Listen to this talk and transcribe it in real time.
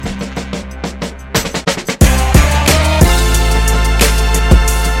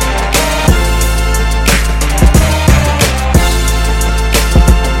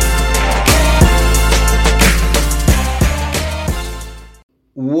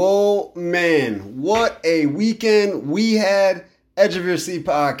Whoa, man, what a weekend we had. Edge of Your Seat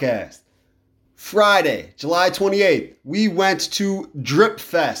podcast. Friday, July 28th, we went to Drip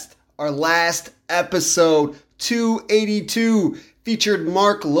Fest. Our last episode, 282, featured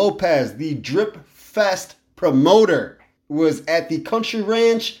Mark Lopez, the Drip Fest promoter. It was at the Country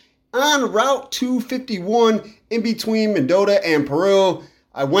Ranch on Route 251 in between Mendota and Peru.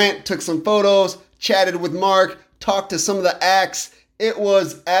 I went, took some photos, chatted with Mark, talked to some of the acts. It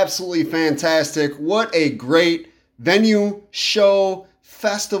was absolutely fantastic. What a great venue, show,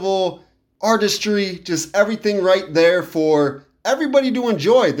 festival, artistry, just everything right there for everybody to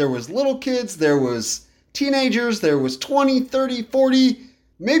enjoy. There was little kids, there was teenagers, there was 20, 30, 40,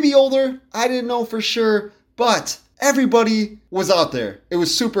 maybe older. I didn't know for sure, but everybody was out there. It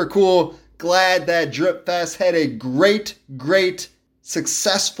was super cool. Glad that Drip Fest had a great,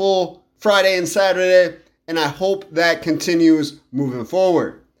 successful Friday and Saturday, and I hope that continues moving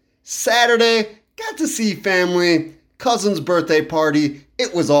forward. Saturday, got to see family, cousin's birthday party.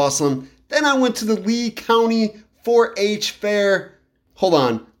 It was awesome. Then I went to the Lee County 4-H Fair.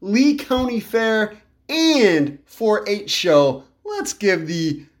 Lee County Fair and 4-H Show. Let's give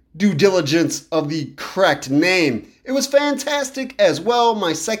the due diligence of the correct name. It was fantastic as well.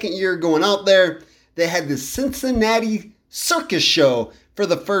 My second year going out there. They had the Cincinnati Circus Show for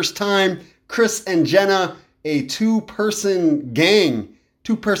the first time. Chris and Jenna, a two-person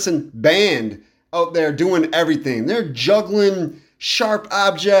band out there doing everything. They're juggling sharp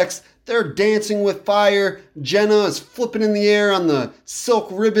objects. They're dancing with fire. Jenna is flipping in the air on the silk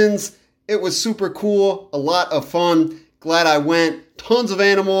ribbons. It was super cool. A lot of fun. Glad I went. Tons of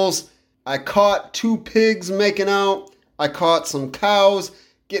animals. I caught 2 pigs making out. I caught some cows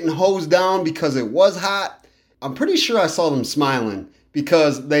getting hosed down because it was hot. I'm pretty sure I saw them smiling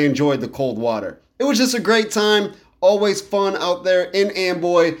because they enjoyed the cold water. It was just a great time. Always fun out there in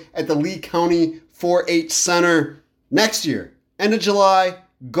Amboy at the Lee County 4-H Center. Next year, end of July,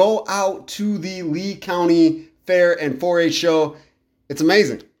 go out to the Lee County Fair and 4-H Show. It's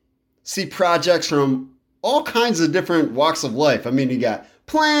amazing. See projects from all kinds of different walks of life. I mean, you got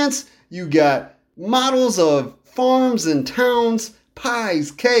plants, you got models of farms and towns,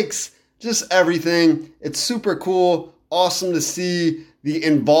 pies, cakes, just everything. It's super cool. Awesome to see the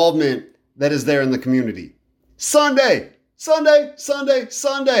involvement that is there in the community. Sunday.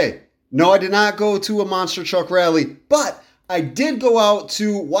 No, I did not go to a monster truck rally, but I did go out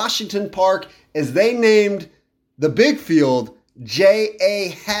to Washington Park as they named the big field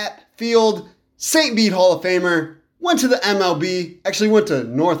J.A. Happ Field. St. Bede Hall of Famer. Went to the MLB. Actually went to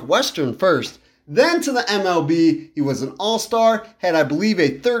Northwestern first. Then to the MLB. He was an all-star. Had, I believe,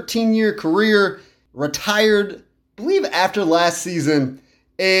 a 13-year career. Retired, I believe, after last season.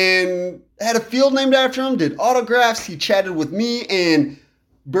 And had a field named after him. Did autographs. He chatted with me and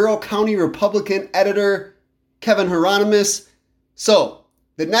Bureau County Republican editor Kevin Hieronymus. So,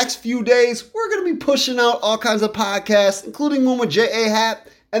 the next few days, we're going to be pushing out all kinds of podcasts, including one with J.A. Happ.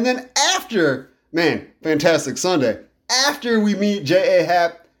 And then after, man, fantastic Sunday. After we meet J.A.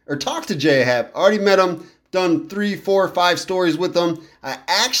 Happ, or talk to J.A. Happ, already met him, done 3, 4, 5 stories with him. I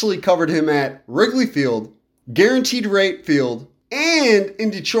actually covered him at Wrigley Field, Guaranteed Rate Field, and in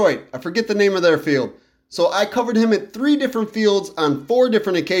Detroit. I forget the name of their field. So I covered him at 3 different fields on 4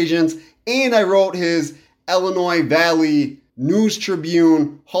 different occasions, and I wrote his Illinois Valley News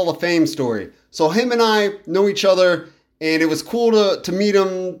Tribune Hall of Fame story. So him and I know each other, and it was cool to meet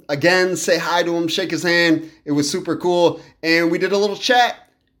him again, say hi to him, shake his hand. It was super cool. And we did a little chat,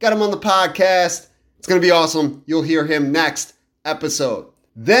 got him on the podcast. It's going to be awesome. You'll hear him next episode.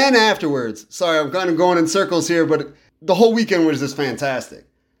 Then afterwards, sorry, I'm kind of going in circles here, but the whole weekend was just fantastic.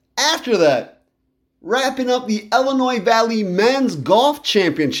 After that, wrapping up the Illinois Valley Men's Golf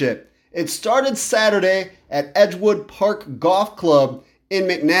Championship. It started Saturday at Edgewood Park Golf Club in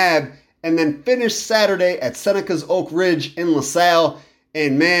McNabb, and then finished Saturday at Seneca's Oak Ridge in LaSalle.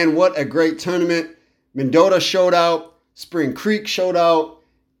 And man, what a great tournament. Mendota showed out, Spring Creek showed out,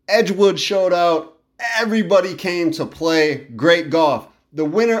 Edgewood showed out. Everybody came to play great golf. The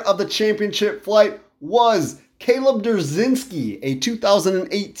winner of the championship flight was Caleb Derzinski, a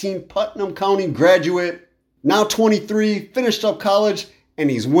 2018 Putnam County graduate, now 23, finished up college, and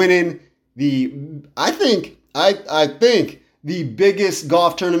he's winning the, I think, the biggest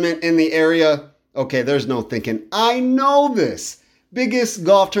golf tournament in the area. Okay, there's no thinking. I know this. Biggest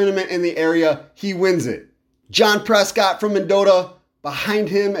golf tournament in the area. He wins it. John Prescott from Mendota behind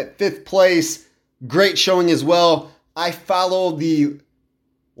him at 5th place. Great showing as well. I follow the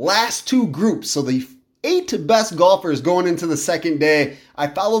last 2 groups, so the 8 best golfers going into the second day. I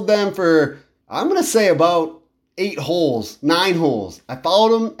followed them for, I'm going to say, about 8 holes, 9 holes. I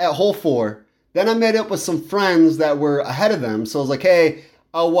followed them at hole 4. Then I met up with some friends that were ahead of them. So I was like, hey,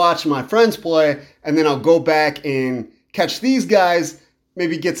 I'll watch my friends play, and then I'll go back and catch these guys,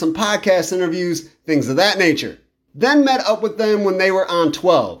 maybe get some podcast interviews, things of that nature. Then met up with them when they were on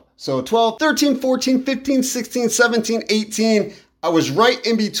 12. So 12, 13, 14, 15, 16, 17, 18. I was right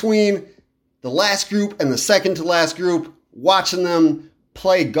in between the last group and the second to last group, watching them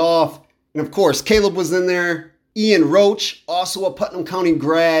play golf. And of course, Caleb was in there. Ian Roach, also a Putnam County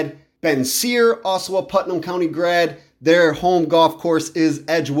grad. Ben Sear, also a Putnam County grad. Their home golf course is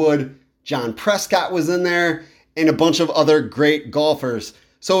Edgewood. John Prescott was in there, and a bunch of other great golfers.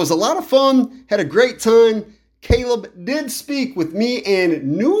 So it was a lot of fun, had a great time. Caleb did speak with me and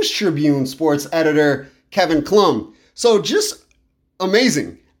News Tribune sports editor Kevin Klum. So just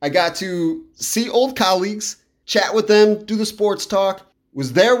amazing. I got to see old colleagues, chat with them, do the sports talk,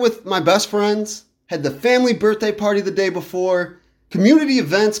 was there with my best friends, had the family birthday party the day before, community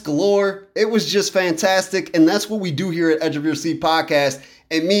events galore. It was just fantastic, and that's what we do here at Edge of Your Seat Podcast,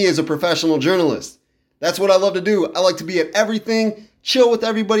 and me as a professional journalist. That's what I love to do. I like to be at everything, chill with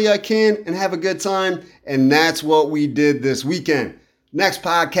everybody I can, and have a good time, and that's what we did this weekend. Next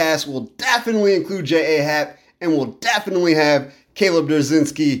podcast will definitely include J.A. Happ, and we'll definitely have Caleb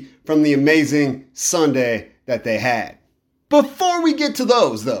Derzinski from the amazing Sunday that they had. Before we get to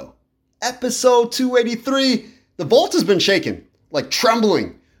those, though, episode 283, the vault has been shaken. Like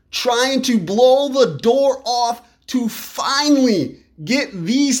trembling, trying to blow the door off to finally get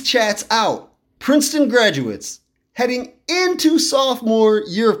these chats out. Princeton graduates heading into sophomore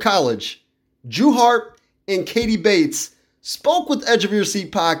year of college, Drew Harp and Katie Bates spoke with Edge of Your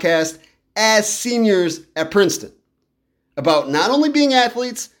Seat Podcast as seniors at Princeton about not only being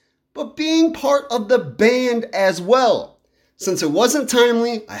athletes, but being part of the band as well. Since it wasn't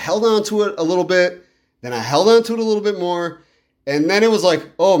timely, I held on to it a little bit, then I held on to it a little bit more, and then it was like,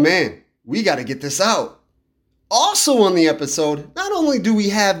 oh man, we got to get this out. Also on the episode, not only do we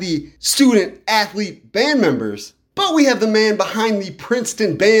have the student athlete band members, but we have the man behind the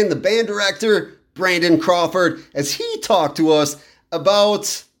Princeton band, the band director, Brandon Crawford, as he talked to us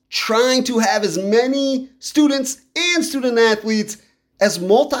about trying to have as many students and student athletes as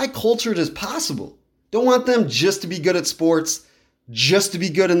multicultural as possible. Don't want them just to be good at sports, just to be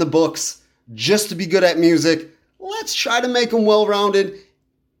good in the books, just to be good at music. Let's try to make them well-rounded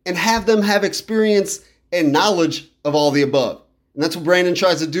and have them have experience and knowledge of all the above. And that's what Brandon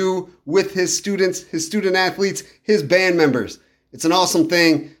tries to do with his students, his student athletes, his band members. It's an awesome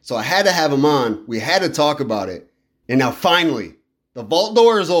thing, so I had to have him on. We had to talk about it. And now finally, the vault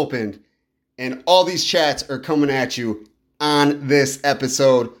door is opened and all these chats are coming at you on this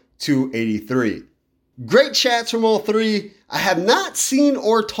episode 283. Great chats from all three. I have not seen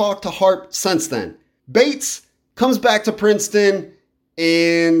or talked to Harp since then. Bates comes back to Princeton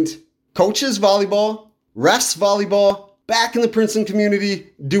and coaches volleyball, refs volleyball, back in the Princeton community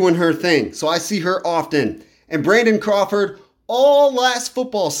doing her thing. So I see her often. And Brandon Crawford, all last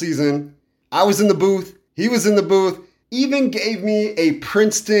football season, I was in the booth, he was in the booth, even gave me a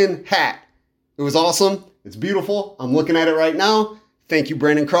Princeton hat. It was awesome. It's beautiful. I'm looking at it right now. Thank you,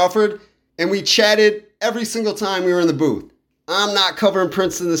 Brandon Crawford. And we chatted every single time we were in the booth. I'm not covering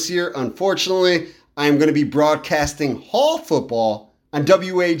Princeton this year, unfortunately. I am going to be broadcasting Hall football on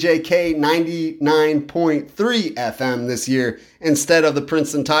WAJK 99.3 FM this year instead of the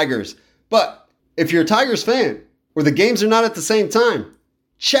Princeton Tigers. But if you're a Tigers fan or the games are not at the same time,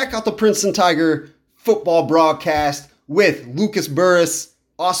 check out the Princeton Tiger football broadcast with Lucas Burris,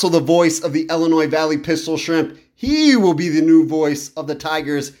 also the voice of the Illinois Valley Pistol Shrimp. He will be the new voice of the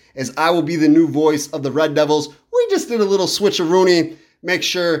Tigers as I will be the new voice of the Red Devils. We just did a little switcheroonie. Make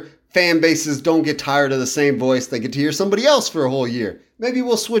sure fan bases don't get tired of the same voice. They get to hear somebody else for a whole year. Maybe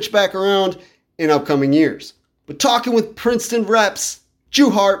we'll switch back around in upcoming years. But talking with Princeton reps, Drew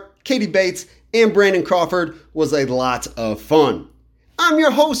Harp, Katie Bates, and Brandon Crawford was a lot of fun. I'm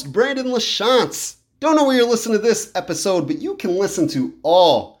your host, Brandon LaChance. Don't know where you're listening to this episode, but you can listen to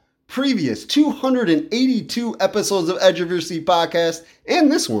all previous 282 episodes of Edge of Your Seat Podcast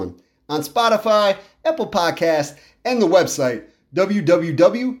and this one on Spotify, Apple Podcasts, and the website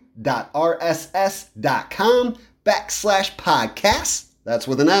www.rss.com/podcast. That's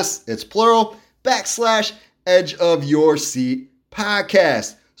with an S, it's plural, /Edge of Your Seat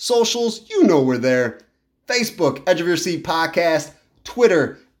Podcast. Socials, you know we're there. Facebook, Edge of Your Seat Podcast.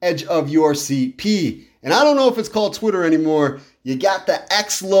 Twitter, Edge of Your Seat P. And I don't know if it's called Twitter anymore. You got the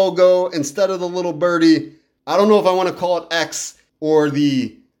X logo instead of the little birdie. I don't know if I want to call it X or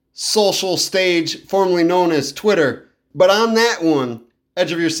the social stage formerly known as Twitter. But on that one,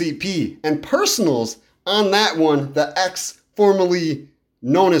 Edge of Your Seat P. And personals, On that one, the X, formerly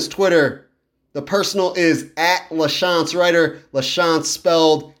known as Twitter, the personal is at LaChance Writer. LaChance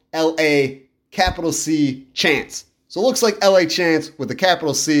spelled L-A capital C Chance. So it looks like L.A. Chance with a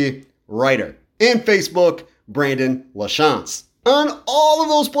capital C Writer. And Facebook, Brandon LaChance. On all of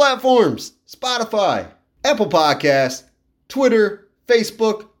those platforms, Spotify, Apple Podcasts, Twitter,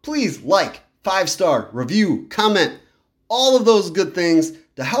 Facebook, please like, 5-star, review, comment, all of those good things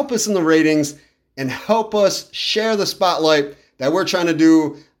to help us in the ratings and help us share the spotlight that we're trying to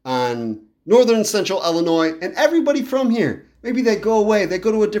do on Northern Central Illinois and everybody from here. Maybe they go away, they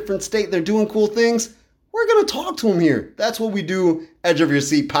go to a different state, they're doing cool things. We're going to talk to them here. That's what we do, Edge of Your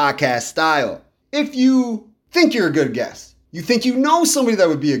Seat podcast style. If you think you're a good guest, you think you know somebody that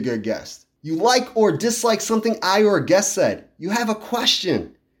would be a good guest, you like or dislike something I or a guest said, you have a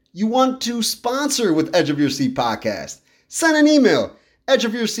question, you want to sponsor with Edge of Your Seat podcast, send an email,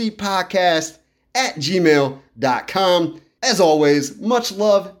 edgeofyourseatpodcast@gmail.com. As always, much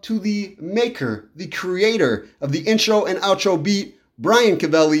love to the maker, the creator of the intro and outro beat, Brian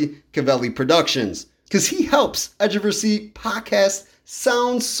Cavelli Productions. Because he helps Edge of Your Seat podcast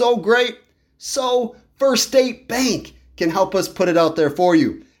sound so great. So First State Bank can help us put it out there for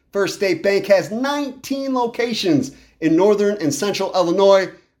you. First State Bank has 19 locations in Northern and Central Illinois.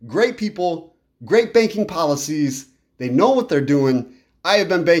 Great people, great banking policies. They know what they're doing. I have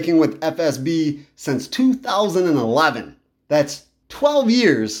been banking with FSB since 2011. That's 12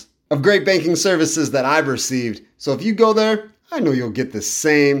 years of great banking services that I've received. So if you go there, I know you'll get the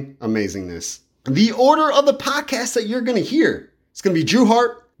same amazingness. The order of the podcast that you're going to hear, it's going to be Drew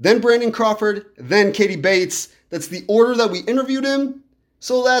Harp, then Brandon Crawford, then Katie Bates. That's the order that we interviewed him.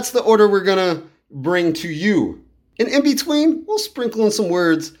 So that's the order we're going to bring to you. And in between, we'll sprinkle in some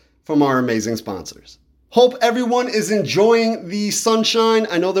words from our amazing sponsors. Hope everyone is enjoying the sunshine.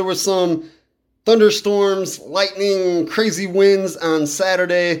 I know there were some thunderstorms, lightning, crazy winds on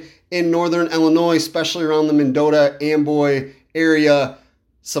Saturday in Northern Illinois, especially around the Mendota, Amboy area,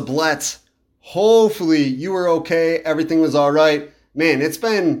 Sublette. Hopefully you were okay. Everything was all right. Man, it's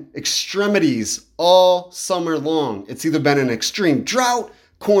been extremities all summer long. It's either been an extreme drought,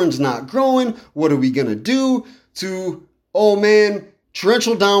 corn's not growing, what are we going to do? To, oh man,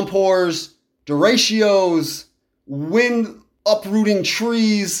 torrential downpours, derechos, wind uprooting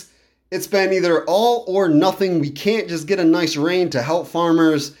trees. It's been either all or nothing. We can't just get a nice rain to help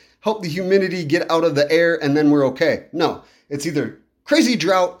farmers, help the humidity get out of the air, and then we're okay. No, it's either crazy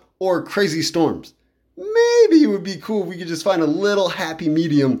drought or crazy storms. Maybe it would be cool if we could just find a little happy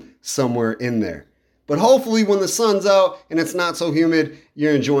medium somewhere in there. But hopefully when the sun's out and it's not so humid,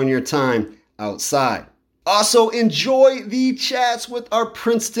 you're enjoying your time outside. Also enjoy the chats with our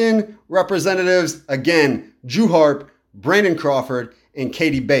Princeton representatives. Again, Drew Harp, Brandon Crawford, and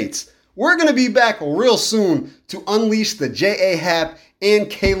Katie Bates. We're going to be back real soon to unleash the J.A. Happ and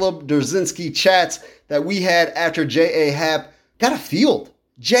Caleb Derzinski chats that we had after J.A. Happ got a field.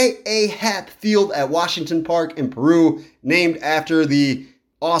 J.A. Happ Field at Washington Park in Peru, named after the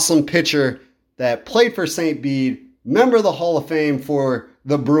awesome pitcher that played for St. Bede, member of the Hall of Fame for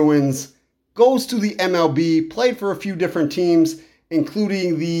the Bruins, goes to the MLB, played for a few different teams,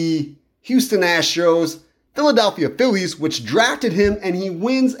 including the Houston Astros, Philadelphia Phillies, which drafted him, and he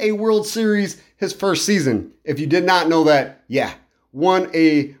wins a World Series his first season. If you did not know that, yeah, won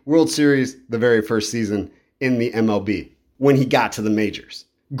a World Series the very first season in the MLB when he got to the majors.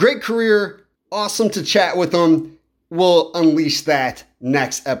 Great career, awesome to chat with him. We'll unleash that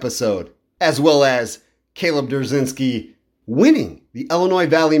next episode, as well as Caleb Derzinski winning the Illinois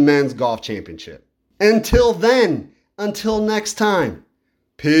Valley Men's Golf Championship. Until then, until next time,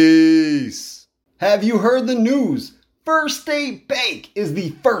 peace. Have you heard the news? First State Bank is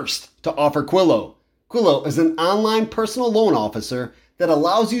the first to offer Quillo. Quillo is an online personal loan officer that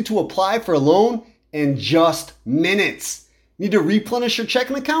allows you to apply for a loan in just minutes. Need to replenish your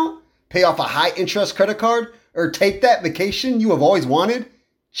checking account? Pay off a high-interest credit card? Or take that vacation you have always wanted?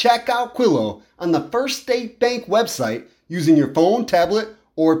 Check out Quillo on the First State Bank website using your phone, tablet,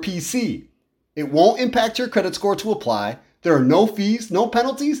 or PC. It won't impact your credit score to apply. There are no fees, no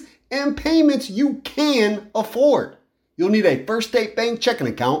penalties, and payments you can afford. You'll need a First State Bank checking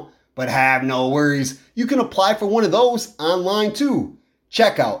account, but have no worries. You can apply for one of those online too.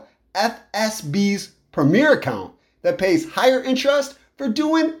 Check out FSB's Premier Account that pays higher interest for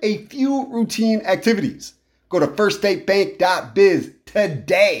doing a few routine activities. Go to firststatebank.biz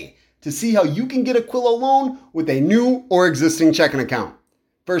today to see how you can get a Quillo loan with a new or existing checking account.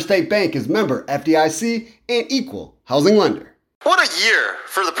 First State Bank is member FDIC and equal housing lender. What a year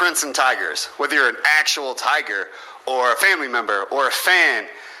for the Princeton Tigers. Whether you're an actual Tiger or a family member or a fan,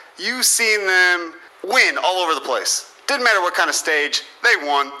 you've seen them win all over the place. Didn't matter what kind of stage, they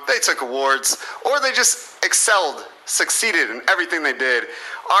won, they took awards, or they just excelled, succeeded in everything they did.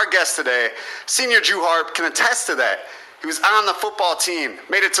 Our guest today, senior Drew Harp, can attest to that. He was on the football team,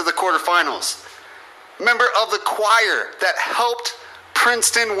 made it to the quarterfinals. Member of the choir that helped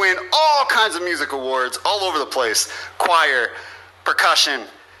Princeton win all kinds of music awards all over the place. Choir, percussion,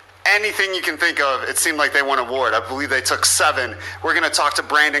 anything you can think of, it seemed like they won an award. I believe they took 7. We're going to talk to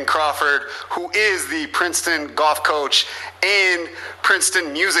Brandon Crawford, who is the Princeton golf coach and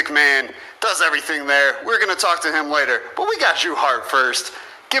Princeton music man, does everything there. We're going to talk to him later. But we got Drew Harp first.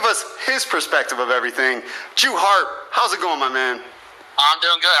 Give us his perspective of everything. Drew Harp, how's it going, my man? I'm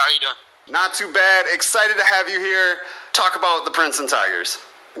doing good. How are you doing? Not too bad. Excited to have you here. Talk about the Princeton Tigers.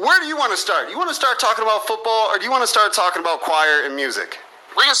 Where do you want to start? You want to start talking about football, or do you want to start talking about choir and music?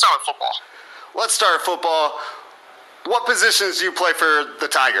 We can start with football. Let's start with football. What positions do you play for the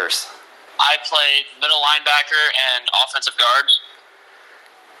Tigers? I played middle linebacker and offensive guard.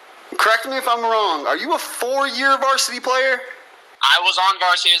 Correct me if I'm wrong. Are you a 4-year varsity player? I was on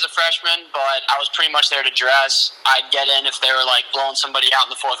varsity as a freshman, but I was pretty much there to dress. I'd get in if they were blowing somebody out in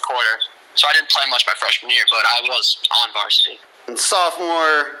the fourth quarter. So I didn't play much my freshman year, but I was on varsity. And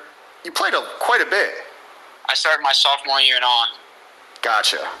sophomore, you played quite a bit. I started my sophomore year and on.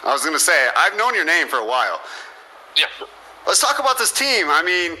 Gotcha. I was going to say, I've known your name for a while. Yeah. Let's talk about this team. I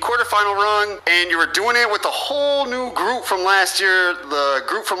mean, quarterfinal run, and you were doing it with a whole new group from last year. The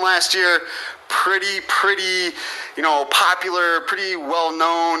group from last year, pretty, popular, pretty well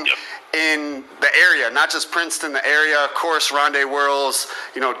known in the area, not just Princeton, the area. Of course, Rondé Worlds,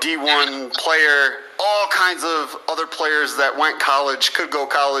 D1 player, all kinds of other players that went college, could go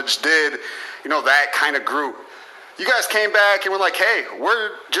college, did, that kind of group. You guys came back and were like, hey,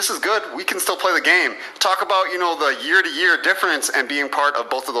 we're just as good. We can still play the game. Talk about, the year-to-year difference and being part of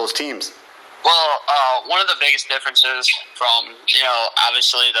both of those teams. Well, one of the biggest differences from,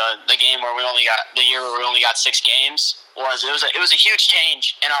 obviously the game where we only got 6 games was it was a huge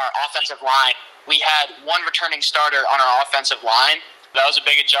change in our offensive line. We had one returning starter on our offensive line. That was a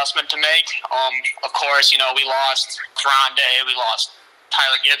big adjustment to make. Of course, we lost Rondé, we lost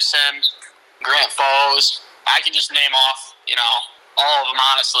Tyler Gibson, Grant Foes. I can just name off, all of them,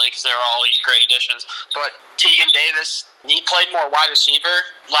 honestly, because they were all these great additions. But Tegan Davis, he played more wide receiver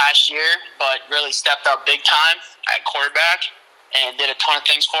last year, but really stepped up big time at quarterback and did a ton of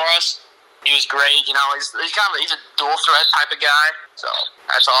things for us. He was great. He's a dual threat type of guy, so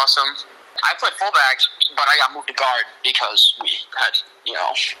that's awesome. I played fullback, but I got moved to guard because we had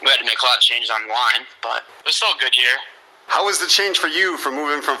to make a lot of changes on the line, but it was still a good year. How was the change for you from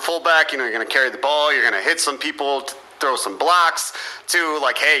moving from fullback, you're going to carry the ball, you're going to hit some people, throw some blocks, to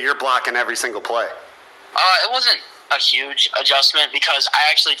hey, you're blocking every single play? It wasn't a huge adjustment because I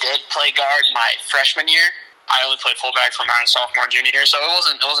actually did play guard my freshman year. I only played fullback for my sophomore and junior year, so it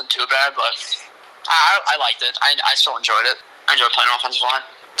wasn't too bad, but I liked it. I still enjoyed it. I enjoyed playing offensive line.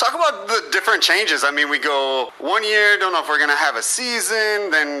 Talk about the different changes. I mean, we go 1 year, don't know if we're going to have a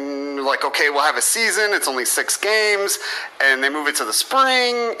season, then okay, we'll have a season, it's only 6 games, and they move it to the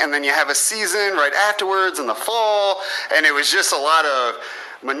spring, and then you have a season right afterwards in the fall, and it was just a lot of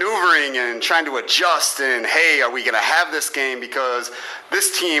maneuvering and trying to adjust, and hey, are we going to have this game because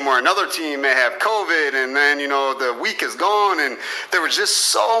this team or another team may have COVID, and then, the week is gone, and there were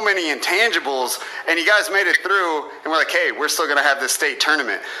just so many intangibles, and you guys made it through, and we're like, hey, we're still going to have this state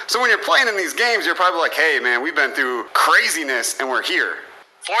tournament. So when you're playing in these games, you're probably like, hey, man, we've been through craziness, and we're here.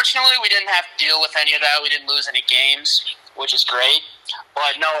 Fortunately, we didn't have to deal with any of that. We didn't lose any games, which is great.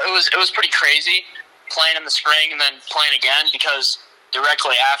 But no, it was pretty crazy playing in the spring and then playing again because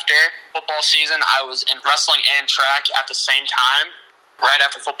directly after football season, I was in wrestling and track at the same time, right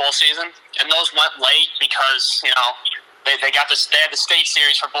after football season. And those went late because, they had the state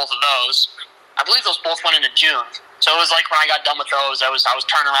series for both of those. I believe those both went into June. So it was like when I got done with those, I was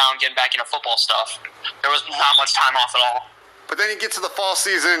turning around, getting back into football stuff. There was not much time off at all. But then you get to the fall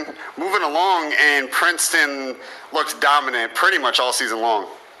season, moving along, and Princeton looked dominant pretty much all season long.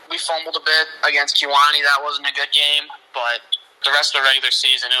 We fumbled a bit against Kewanee. That wasn't a good game, but the rest of the regular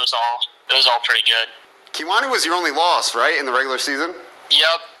season, it was all pretty good. Kewanee was your only loss, right, in the regular season?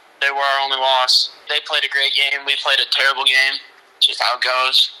 Yep, they were our only loss. They played a great game. We played a terrible game. Just how it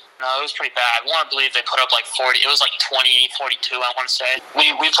goes. No, it was pretty bad. I want to believe they put up 40. It was 28-42, I want to say.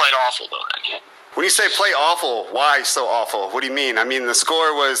 We played awful, though, that game. When you say play awful, why so awful? What do you mean? I mean, the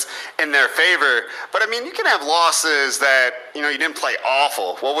score was in their favor, but I mean, you can have losses that, you didn't play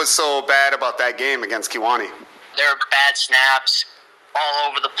awful. What was so bad about that game against Kewanee? There were bad snaps all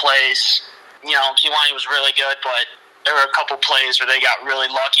over the place. Kewanee was really good, but there were a couple plays where they got really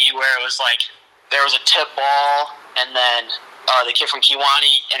lucky where it was there was a tip ball, and then the kid from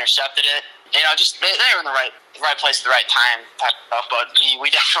Kiwani intercepted it. Just they were in the right place at the right time type of stuff. But we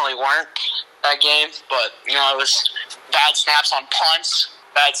definitely weren't that game. But it was bad snaps on punts,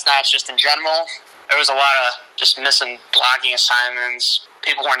 bad snaps just in general. There was a lot of just missing blocking assignments.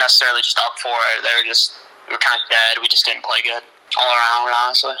 People weren't necessarily just up for it. We were kind of dead. We just didn't play good all around,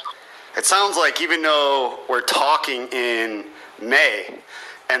 honestly. It sounds like even though we're talking in May,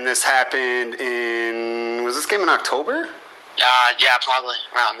 and this happened was this game in October? Yeah, probably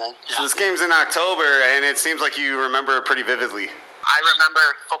around then. Yeah. So this game's in October, and it seems like you remember it pretty vividly. I remember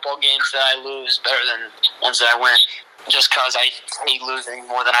football games that I lose better than ones that I win, just because I hate losing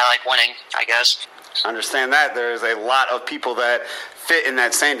more than I like winning, I guess. I understand that. There's a lot of people that fit in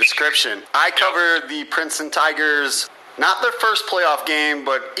that same description. I covered the Princeton Tigers, not their first playoff game,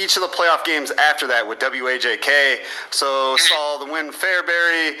 but each of the playoff games after that with WAJK. So saw the win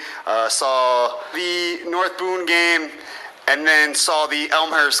Fairbury, saw the North Boone game, and then saw the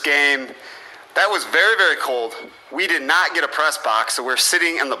Elmhurst game. That was very, very cold. We did not get a press box, so we're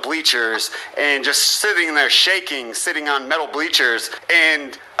sitting in the bleachers and just sitting there shaking, sitting on metal bleachers.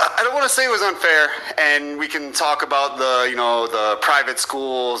 And I don't want to say it was unfair, and we can talk about the private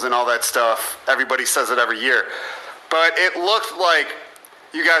schools and all that stuff. Everybody says it every year. But it looked like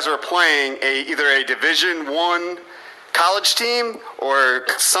you guys were playing either a Division I college team or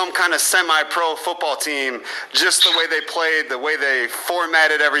some kind of semi-pro football team. Just the way they played, the way they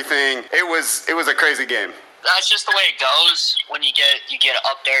formatted everything, it was a crazy game. That's just the way it goes when you get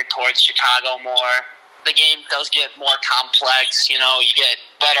up there towards Chicago more. The game does get more complex. You get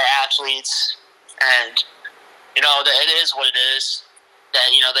better athletes, and it is what it is.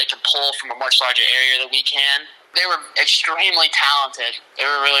 That they can pull from a much larger area than we can. They were extremely talented. They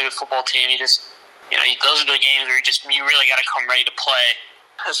were a really good football team. Those are the games where you really got to come ready to play.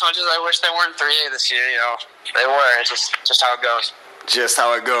 As much as I wish they weren't 3A this year, they were. It's just how it goes. Just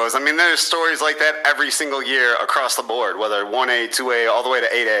how it goes. I mean, there's stories like that every single year across the board, whether 1A, 2A, all the way to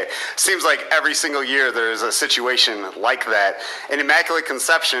 8A. Seems like every single year there's a situation like that. In Immaculate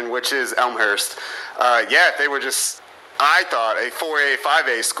Conception, which is Elmhurst, they were just, I thought, a 4A,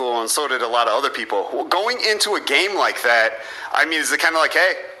 5A school, and so did a lot of other people. Well, going into a game like that, I mean, is it kind of like,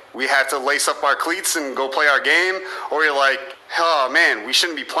 hey, we have to lace up our cleats and go play our game? Or you're like, oh man, we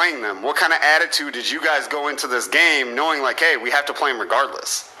shouldn't be playing them. What kind of attitude did you guys go into this game knowing like, hey, we have to play them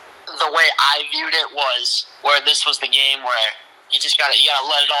regardless? The way I viewed it was where this was the game where you gotta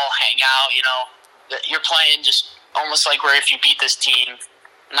let it all hang out. You're playing just almost like where if you beat this team,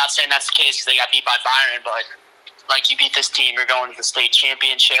 I'm not saying that's the case because they got beat by Byron, but like you beat this team, you're going to the state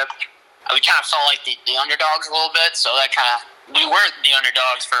championship. We kind of felt like the underdogs a little bit, so we weren't the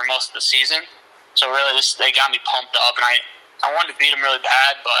underdogs for most of the season. So really, they got me pumped up, and I wanted to beat them really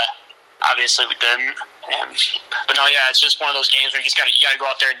bad, but obviously we didn't. But no, yeah, it's just one of those games where you gotta go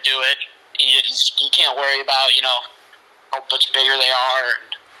out there and do it. You can't worry about how much bigger they are,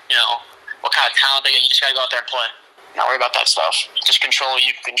 and, what kind of talent they get. You just gotta go out there and play. Not worry about that stuff. Just control what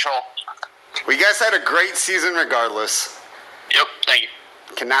you can control. Well, you guys had a great season regardless. Yep, thank you.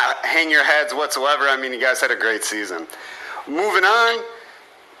 Cannot hang your heads whatsoever. I mean, you guys had a great season. Moving on,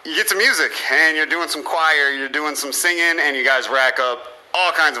 you get to music, and you're doing some choir, you're doing some singing, and you guys rack up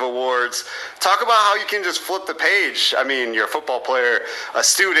all kinds of awards. Talk about how you can just flip the page. I mean, you're a football player, a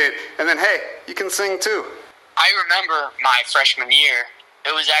student, and then, hey, you can sing too. I remember my freshman year,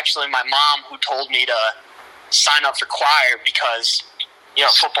 it was actually my mom who told me to sign up for choir because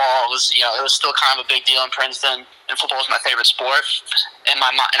football was, it was still kind of a big deal in Princeton, and football was my favorite sport. And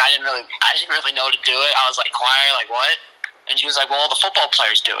my mom, and I didn't really know to do it. I was like, choir, like what? And she was like, well, the football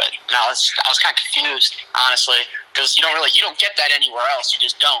players do it. And I was kind of confused, honestly, because you don't get that anywhere else. You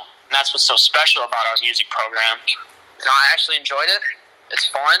just don't. And that's what's so special about our music program. I actually enjoyed it. It's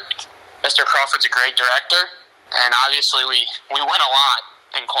fun. Mr. Crawford's a great director, and obviously we win a lot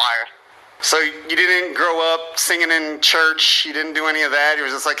in choir. So you didn't grow up singing in church? You didn't do any of that? You were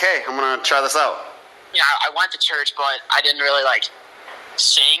just like, hey, I'm going to try this out. Yeah, I went to church, but I didn't really,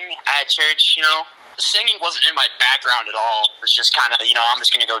 sing at church, The singing wasn't in my background at all. It was just kind of, I'm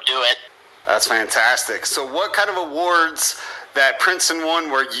just going to go do it. That's fantastic. So what kind of awards that Princeton won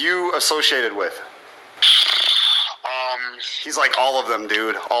were you associated with? He's like, all of them,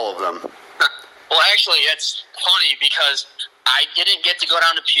 dude. All of them. Well, actually, it's funny because I didn't get to go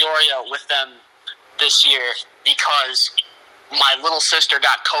down to Peoria with them this year because my little sister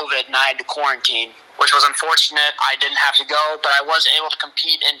got COVID and I had to quarantine, which was unfortunate. I didn't have to go, but I was able to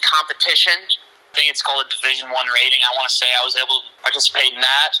compete in competition. I think it's called a Division I rating. I want to say I was able to participate in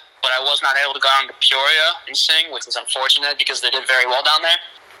that, but I was not able to go down to Peoria and sing, which was unfortunate because they did very well down there.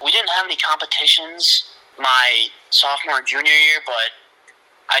 We didn't have any competitions my sophomore and junior year, but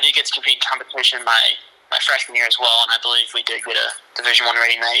I did get to compete in competition my freshman year as well, and I believe we did get a Division I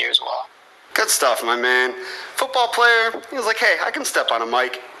rating that year as well. Good stuff, my man. Football player, he was like, hey, I can step on a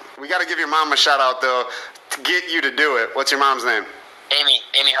mic. We got to give your mom a shout-out, though, to get you to do it. What's your mom's name? Amy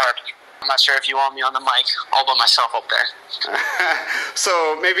Harp. I'm not sure if you want me on the mic all by myself up there.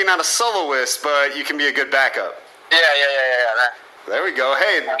 So maybe not a soloist, but you can be a good backup. Yeah. There we go.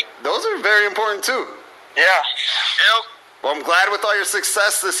 Hey, those are very important, too. Yeah. Yep. Well, I'm glad with all your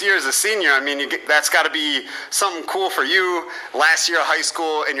success this year as a senior. I mean, that's got to be something cool for you. Last year of high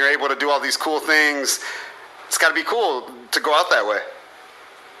school, and you're able to do all these cool things. It's got to be cool to go out that way.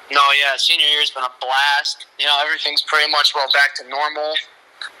 No, yeah, senior year's been a blast. You know, everything's pretty much back to normal.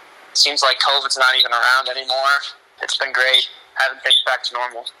 Seems like COVID's not even around anymore. It's been great having things back to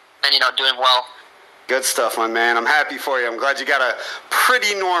normal and, doing well. Good stuff, my man. I'm happy for you. I'm glad you got a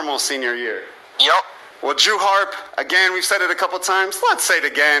pretty normal senior year. Yep. Well, Drew Harp, again, we've said it a couple times. Let's say it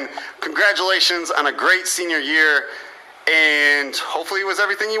again. Congratulations on a great senior year, and hopefully it was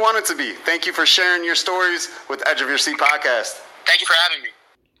everything you wanted to be. Thank you for sharing your stories with Edge of Your Seat podcast. Thank you for having me.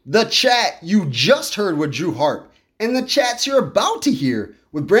 The chat you just heard with Drew Harp, and the chats you're about to hear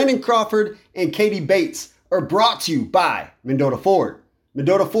with Brandon Crawford and Katie Bates are brought to you by Mendota Ford.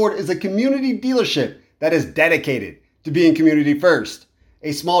 Mendota Ford is a community dealership that is dedicated to being community first.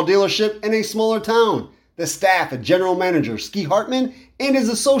 A small dealership in a smaller town. The staff of General Manager Ski Hartman and his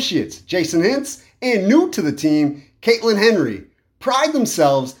associates, Jason Hintz, and new to the team, Caitlin Henry, pride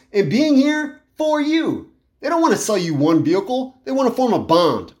themselves in being here for you. They don't want to sell you one vehicle. They want to form a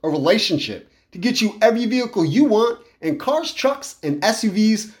bond, a relationship, to get you every vehicle you want and cars, trucks, and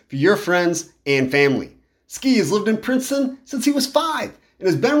SUVs for your friends and family. Ski has lived in Princeton since he was 5 and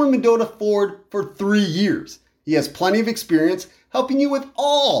has been with Mendota Ford for 3 years. He has plenty of experience helping you with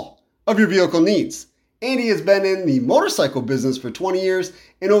all of your vehicle needs. And he has been in the motorcycle business for 20 years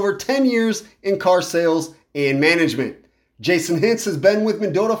and over 10 years in car sales and management. Jason Hintz has been with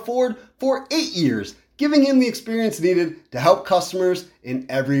Mendota Ford for 8 years, giving him the experience needed to help customers in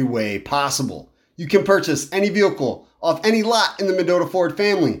every way possible. You can purchase any vehicle off any lot in the Mendota Ford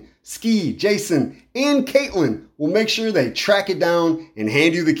family. Ski, Jason, and Caitlin will make sure they track it down and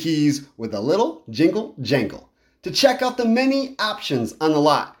hand you the keys with a little jingle jangle. To check out the many options on the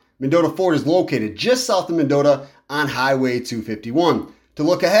lot, Mendota Ford is located just south of Mendota on Highway 251. To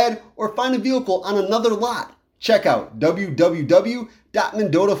look ahead or find a vehicle on another lot, check out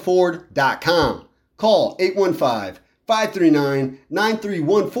www.mendotaford.com. Call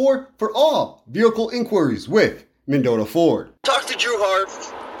 815-539-9314 for all vehicle inquiries with Mendota Ford. Talk to Drew Harp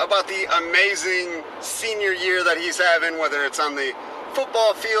about the amazing senior year that he's having, whether it's on the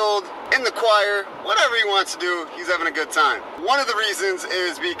football field, in the choir, whatever he wants to do, he's having a good time. One of the reasons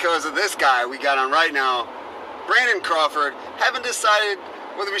is because of this guy we got on right now, Brandon Crawford. Haven't decided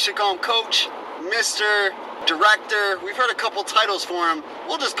whether we should call him coach, Mr. Director. We've heard a couple titles for him.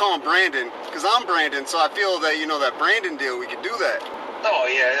 We'll just call him Brandon, because I'm Brandon, so I feel that, that Brandon deal, we could do that. Oh,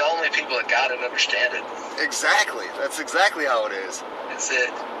 yeah, the only people that got it understand it. Exactly. That's exactly how it is. That's it.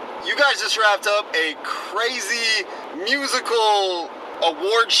 You guys just wrapped up a crazy musical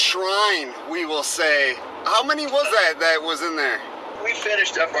award shrine, we will say. How many was that was in there? We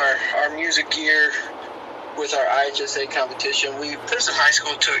finished up our music year with our IHSA competition. Princeton High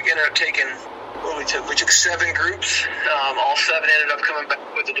School ended up taking, we took 7 groups. All 7 ended up coming back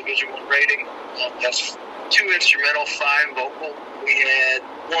with a Division I rating. That's 2 instrumental, 5 vocal. We had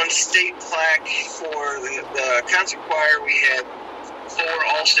 1 state plaque for the concert choir. We had 4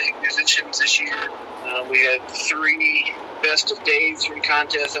 all-state musicians this year. We had 3 best of days from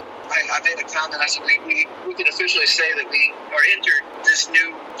contests. I made a comment. I said we can officially say that we are entered this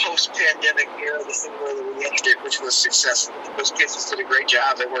new post-pandemic era, the same way that we entered it, which was successful. Those kids just did a great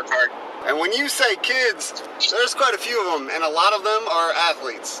job. They work hard. And when you say kids, there's quite a few of them, and a lot of them are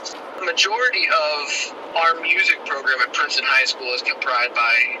athletes. The majority of our music program at Princeton High School is comprised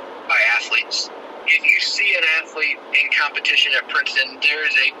by athletes. If you see an athlete in competition at Princeton, there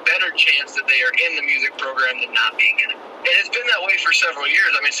is a better chance that they are in the music program than not being in it. And it's been that way for several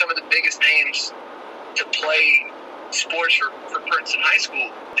years. I mean, some of the biggest names to play sports for Princeton High School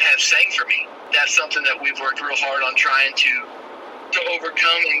have sang for me. That's something that we've worked real hard on trying to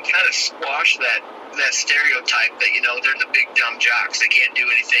overcome and kind of squash that stereotype that, they're the big dumb jocks. They can't do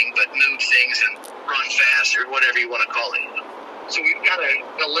anything but move things and run fast or whatever you want to call it. So we've kind of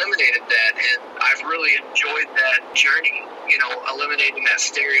eliminated that, and I've really enjoyed that journey, eliminating that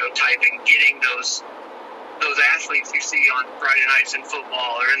stereotype and getting those those athletes you see on Friday nights in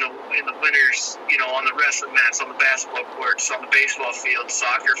football or in the winters, on the wrestling mats, on the basketball courts, on the baseball fields,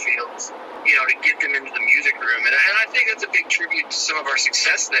 soccer fields, to get them into the music room. And I think that's a big tribute to some of our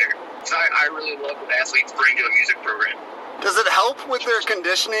success there. So I really love what athletes bring to a music program. Does it help with their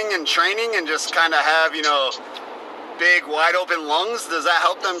conditioning and training and just kind of have, big, wide open lungs? Does that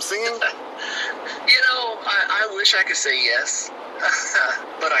help them singing? I wish I could say yes,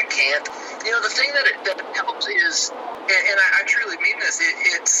 but I can't. The thing that helps is, and I truly mean this,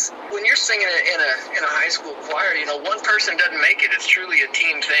 it's when you're singing in a high school choir, one person doesn't make it. It's truly a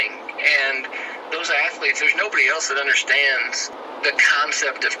team thing. And those athletes, there's nobody else that understands the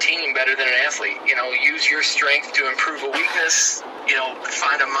concept of team better than an athlete. Use your strength to improve a weakness,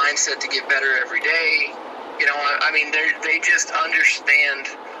 find a mindset to get better every day. They just understand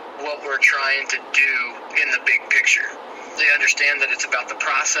what we're trying to do in the big picture. They understand that it's about the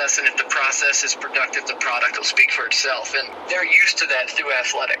process, and if the process is productive, the product will speak for itself. And they're used to that through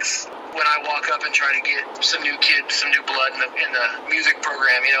athletics. When I walk up and try to get some new kids, some new blood in the music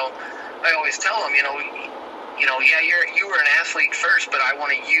program, I always tell them, you were an athlete first, but I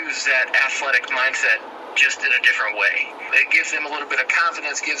want to use that athletic mindset just in a different way. It gives them a little bit of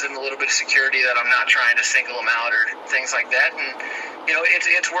confidence, gives them a little bit of security that I'm not trying to single them out or things like that. And,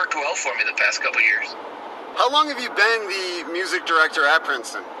 it's worked well for me the past couple of years. How long have you been the music director at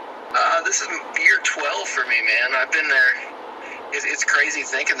Princeton? This is year 12 for me, man. I've been there. It's crazy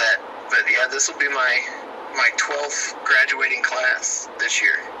thinking that. But, yeah, this will be my 12th graduating class this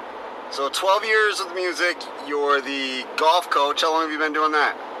year. So 12 years with music, you're the golf coach. How long have you been doing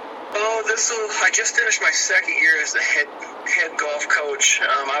that? I just finished my second year as the head golf coach.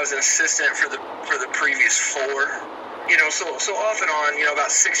 I was an assistant for the previous 4. So off and on,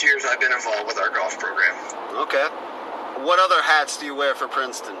 about 6 years I've been involved with our golf program. Okay. What other hats do you wear for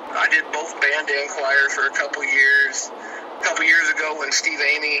Princeton? I did both band and choir for a couple years. A couple years ago when Steve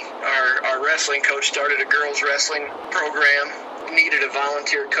Amy, our wrestling coach, started a girls wrestling program, needed a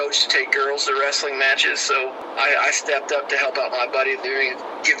volunteer coach to take girls to wrestling matches, so I stepped up to help out my buddy there and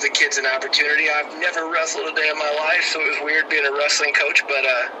give the kids an opportunity. I've never wrestled a day in my life, so it was weird being a wrestling coach, but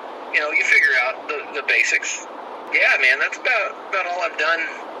you figure out the basics. Yeah, man, that's about all I've done.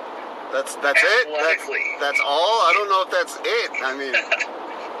 That's it? That's all? I don't know if that's it.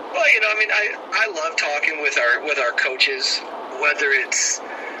 Well, I love talking with our coaches, whether it's,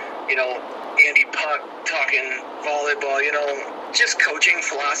 Andy Puck talking volleyball, just coaching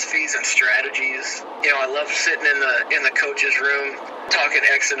philosophies and strategies. I love sitting in the coach's room talking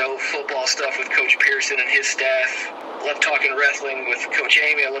X and O football stuff with Coach Pearson and his staff. I love talking wrestling with Coach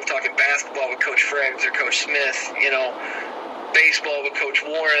Amy. I love talking basketball with Coach Freggs or Coach Smith. Baseball with Coach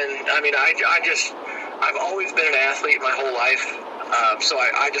Warren. I've always been an athlete my whole life, so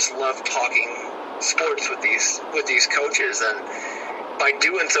I just love talking sports with these coaches, and by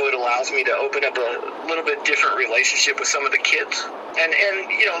doing so, it allows me to open up a little bit different relationship with some of the kids, and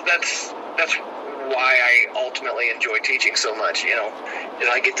that's why I ultimately enjoy teaching so much.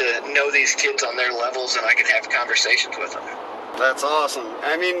 I get to know these kids on their levels, and I can have conversations with them. That's awesome.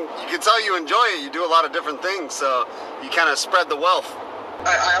 You can tell you enjoy it. You do a lot of different things, so you kind of spread the wealth.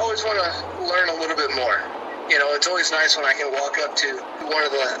 I always want to learn a little bit more. It's always nice when I can walk up to one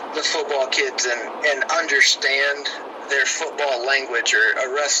of the football kids and understand their football language, or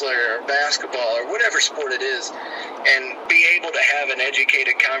a wrestler or basketball or whatever sport it is, and be able to have an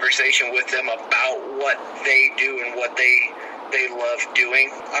educated conversation with them about what they do and what they love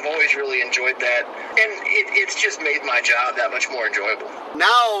doing. I've always really enjoyed that, and it's just made my job that much more enjoyable.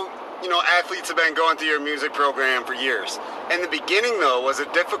 Now, athletes have been going through your music program for years. In the beginning, though, was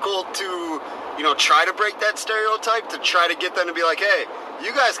it difficult to, try to break that stereotype, to try to get them to be like, hey,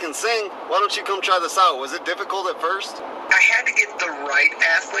 you guys can sing, why don't you come try this out? Was it difficult at first? I had to get the right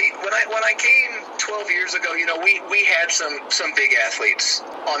athlete. When I came 12 years ago, we had some big athletes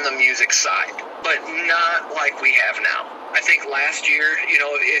on the music side, but not like we have now. I think last year,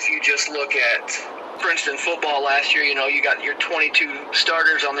 if you just look at Princeton football last year, you got your 22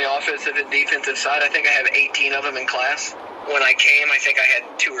 starters on the offensive and defensive side. I think I have 18 of them in class. When I came, I think I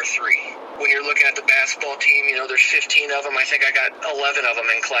had 2 or 3. When you're looking at the basketball team, there's 15 of them. I think I got 11 of them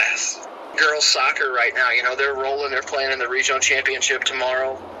in class. Girls soccer right now, they're rolling. They're playing in the regional championship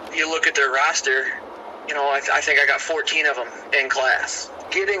tomorrow. You look at their roster, I think I got 14 of them in class.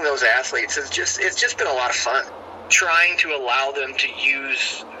 Getting those athletes, it's just been a lot of fun. Trying to allow them to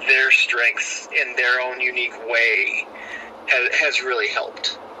use their strengths in their own unique way has really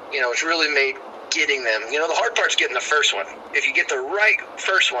helped. It's really made getting them. The hard part's getting the first one. If you get the right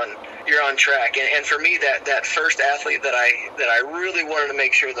first one, you're on track. And for me, that first athlete that I really wanted to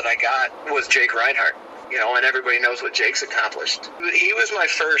make sure that I got was Jake Reinhardt. and everybody knows what Jake's accomplished. He was my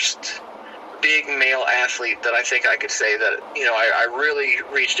first big male athlete that I think I could say that, I really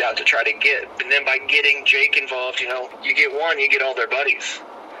reached out to try to get. And then by getting Jake involved, you get one, you get all their buddies.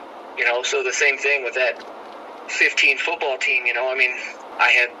 So the same thing with that 15 football team, I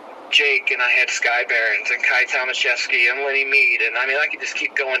had Jake and I had Sky Barons and Kai Tomaszewski and Lenny Mead, and I could just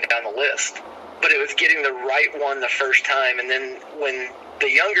keep going down the list. But it was getting the right one the first time, and then when the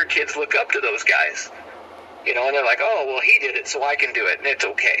younger kids look up to those guys, and they're like, oh, well, he did it, so I can do it, and it's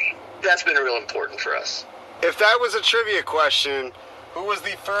okay. That's been real important for us. If that was a trivia question, who was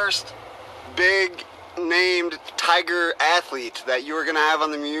the first big named Tiger athlete that you were going to have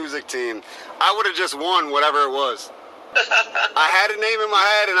on the music team, I would have just won whatever it was. I had a name in my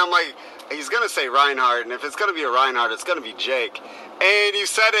head, and I'm like, he's going to say Reinhardt, and if it's going to be a Reinhardt, it's going to be Jake. And you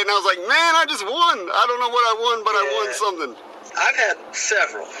said it, and I was like, man, I just won. I don't know what I won, but I won something. I've had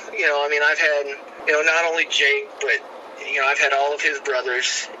several. I've had, not only Jake, but, I've had all of his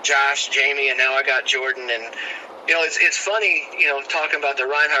brothers, Josh, Jamie, and now I got Jordan. And, it's funny, talking about the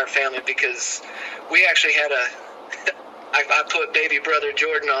Reinhardt family, because we actually had I put baby brother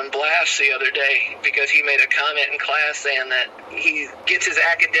Jordan on blast the other day because he made a comment in class saying that he gets his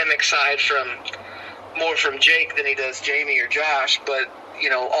academic side more from Jake than he does Jamie or Josh, but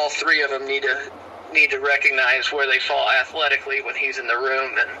all three of them need to recognize where they fall athletically when he's in the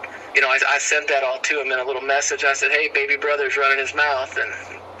room. And I sent that all to him in a little message. I said, hey, baby brother's running his mouth, and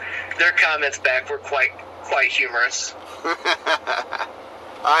their comments back were quite humorous.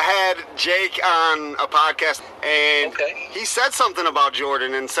 I had Jake on a podcast, and he said something about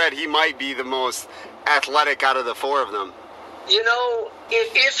Jordan and said he might be the most athletic out of the four of them.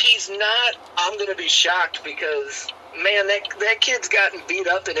 If he's not, I'm going to be shocked because, man, that kid's gotten beat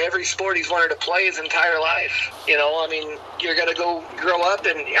up in every sport he's wanted to play his entire life. You're going to go grow up,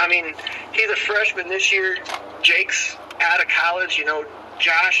 and, he's a freshman this year. Jake's out of college.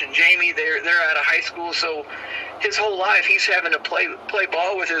 Josh and Jamie, they're out of high school, so his whole life he's having to play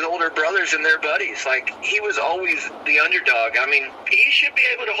ball with his older brothers and their buddies. Like, he was always the underdog. He should be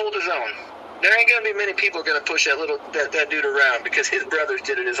able to hold his own. There ain't going to be many people going to push that dude around because his brothers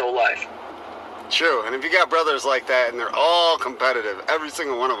did it his whole life. True, and if you got brothers like that and they're all competitive, every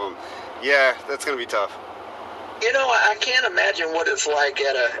single one of them, yeah, that's going to be tough. I can't imagine what it's like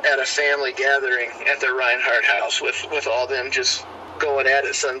at a family gathering at the Reinhardt house with all them just going at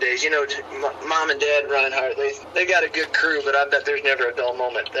it some days. Mom and Dad Reinhardt, they got a good crew, but I bet there's never a dull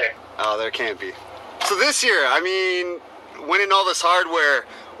moment there. Oh, there can't be. So this year, winning all this hardware,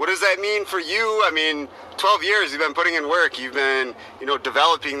 what does that mean for you? 12 years you've been putting in work. You've been,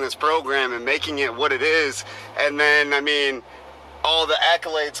 developing this program and making it what it is. And then, all the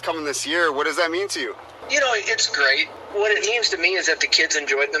accolades coming this year, what does that mean to you? It's great. What it means to me is that the kids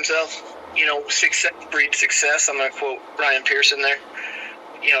enjoyed themselves. Success breeds success. I'm going to quote Brian Pearson there.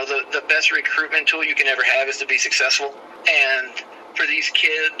 The best recruitment tool you can ever have is to be successful. And for these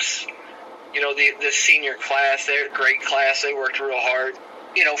kids, the senior class, they're a great class. They worked real hard.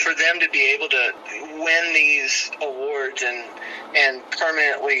 For them to be able to win these awards and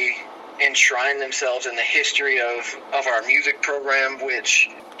permanently enshrine themselves in the history of our music program, which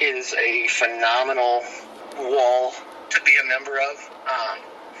is a phenomenal wall to be a member of.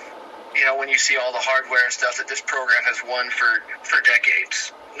 When you see all the hardware and stuff that this program has won for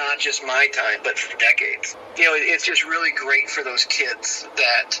decades, not just my time, but for decades. It's just really great for those kids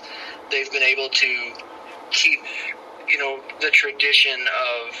that they've been able to keep, the tradition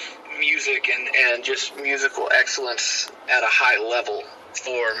of music and just musical excellence at a high level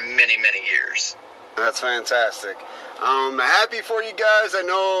for many, many years. That's fantastic. I'm happy for you guys. I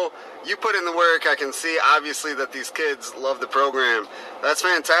know you put in the work. I can see, obviously, that these kids love the program. That's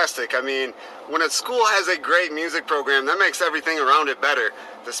fantastic. When a school has a great music program, that makes everything around it better.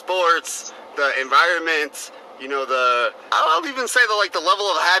 The sports, the environment, I'll even say the level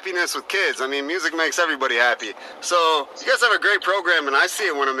of happiness with kids. Music makes everybody happy. So you guys have a great program, and I see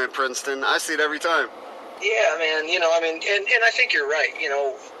it when I'm in Princeton. I see it every time. Yeah, man. And I think you're right.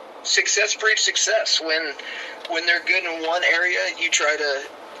 Success breeds success. When they're good in one area, you try to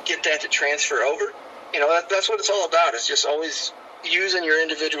get that to transfer over. That's what it's all about. It's just always using your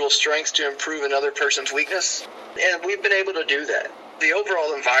individual strengths to improve another person's weakness. And we've been able to do that. The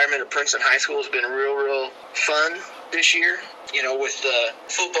overall environment at Princeton High School has been real fun this year. With the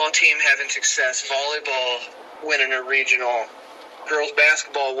football team having success, volleyball winning a regional, girls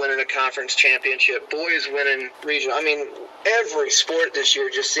basketball winning a conference championship, boys winning regional. Every sport this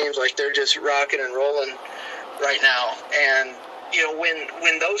year just seems like they're just rocking and rolling right now. And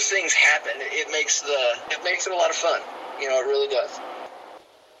when those things happen, it makes it a lot of fun. It really does.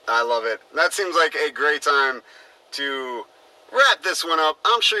 I love it. That seems like a great time to wrap this one up.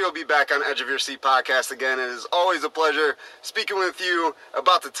 I'm sure you'll be back on Edge of Your Seat podcast again. It is always a pleasure speaking with you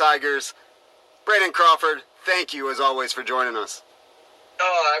about the Tigers. Brandon Crawford, thank you as always for joining us.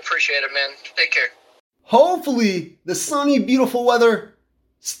 Oh, I appreciate it, man. Take care. Hopefully the sunny, beautiful weather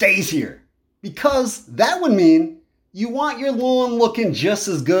stays here, because that would mean you want your lawn looking just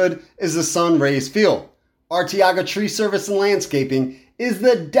as good as the sun rays feel. Arteaga Tree Service and Landscaping is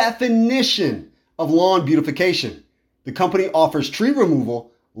the definition of lawn beautification. The company offers tree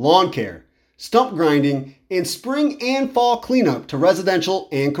removal, lawn care, stump grinding, and spring and fall cleanup to residential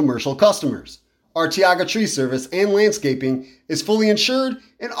and commercial customers. Arteaga Tree Service and Landscaping is fully insured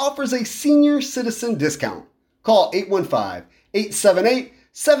and offers a senior citizen discount. Call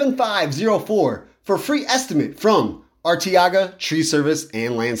 815-878-7504 for a free estimate from Arteaga Tree Service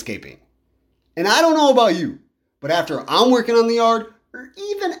and Landscaping. And I don't know about you, but after I'm working on the yard, or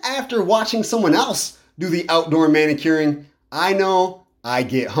even after watching someone else do the outdoor manicuring, I know I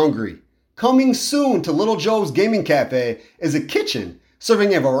get hungry. Coming soon to Little Joe's Gaming Cafe is a kitchen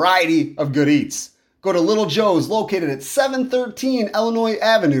serving a variety of good eats. Go to Little Joe's located at 713 Illinois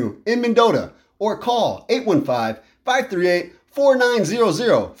Avenue in Mendota, or call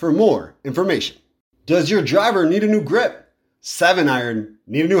 815-538-4900 for more information. Does your driver need a new grip? 7-iron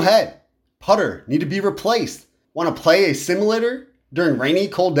need a new head? Putter need to be replaced? Want to play a simulator during rainy,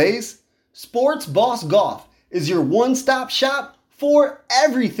 cold days? Sports Boss Golf is your one-stop shop for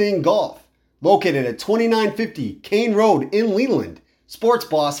everything golf. Located at 2950 Kane Road in Leland, Sports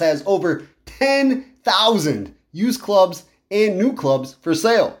Boss has over 10,000 used clubs and new clubs for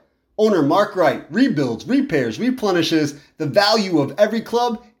sale. Owner Mark Wright rebuilds, repairs, replenishes the value of every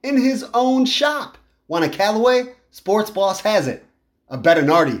club in his own shop. Want a Callaway? Sports Boss has it. A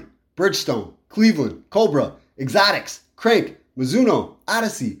Bettinardi, Bridgestone, Cleveland, Cobra, Exotics, Crank, Mizuno,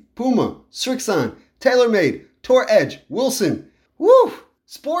 Odyssey, Puma, Strixon, TaylorMade, Tour Edge, Wilson. Woo!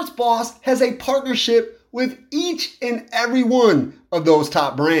 Sports Boss has a partnership with each and every one of those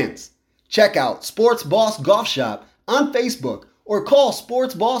top brands. Check out Sports Boss Golf Shop on Facebook or call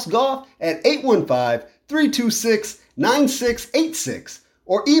Sports Boss Golf at 815-326-9686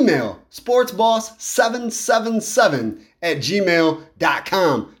 or email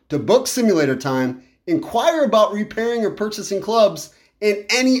sportsboss777@gmail.com to book simulator time, inquire about repairing or purchasing clubs, and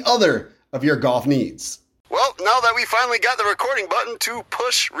any other of your golf needs. Well, now that we finally got the recording button to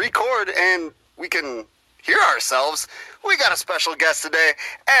push record and we can hear ourselves, we got a special guest today.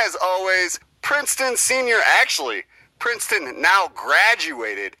 As always, Princeton senior, Princeton now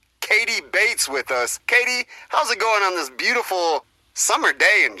graduated, Katie Bates with us. Katie, how's it going on this beautiful summer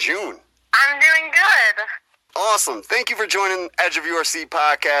day in June? I'm doing good. Awesome. Thank you for joining Edge of Your Seat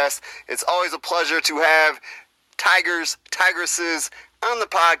podcast. It's always a pleasure to have Tigers, Tigresses on the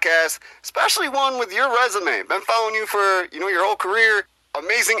podcast, especially one with your resume. Been following you for, your whole career.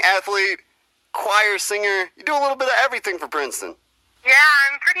 Amazing athlete, choir singer. You do a little bit of everything for Princeton. Yeah,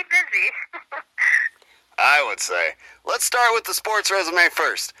 I'm pretty busy. I would say. Let's start with the sports resume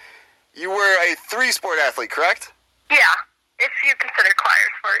first. You were a 3-sport athlete, correct? Yeah, if you consider choir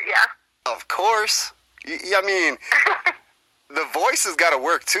sport, yeah. Of course. The voice has got to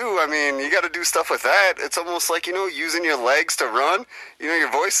work too. You got to do stuff with that. It's almost like, using your legs to run. Your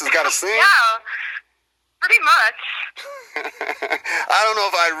voice has got to sing. Yeah, pretty much. I don't know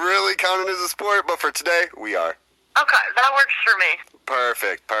if I really count it as a sport, but for today, we are. Okay, that works for me.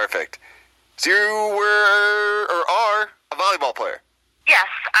 Perfect. So you were, or are, a volleyball player? Yes,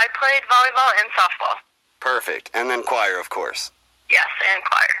 I played volleyball and softball. Perfect. And then choir, of course. Yes, and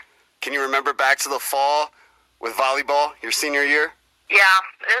choir. Can you remember back to the fall with volleyball, your senior year? Yeah,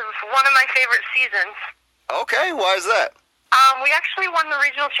 it was one of my favorite seasons. Okay, why is that? We actually won the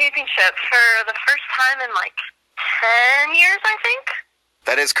regional championship for the first time in 10 years, I think.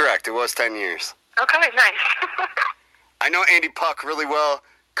 That is correct. It was 10 years. Okay, nice. I know Andy Puck really well,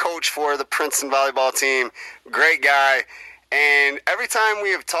 coach for the Princeton volleyball team, great guy. And every time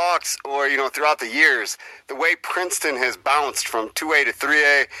we have talked, or, throughout the years, the way Princeton has bounced from 2A to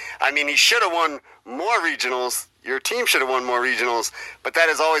 3A, he should have won more regionals. Your team should have won more regionals. But that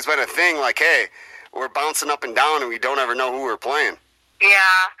has always been a thing, hey, we're bouncing up and down and we don't ever know who we're playing.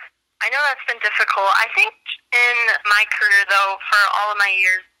 Yeah, I know that's been difficult. I think in my career, though, for all of my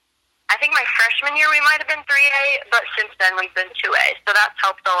years, I think my freshman year we might have been 3A, but since then we've been 2A, so that's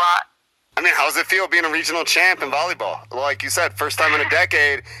helped a lot. How does it feel being a regional champ in volleyball? Like you said, first time in a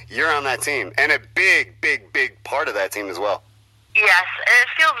decade, you're on that team. And a big part of that team as well. Yes, it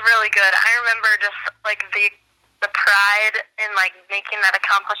feels really good. I remember just, the pride in, making that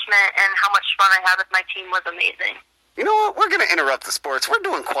accomplishment and how much fun I had with my team was amazing. You know what? We're going to interrupt the sports. We're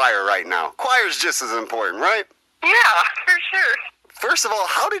doing choir right now. Choir's just as important, right? Yeah, for sure. First of all,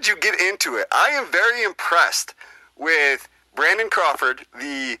 how did you get into it? I am very impressed with Brandon Crawford,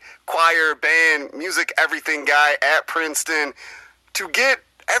 the choir, band, music, everything guy at Princeton, to get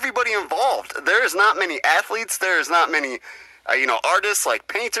everybody involved. There's not many athletes. There's not many, artists like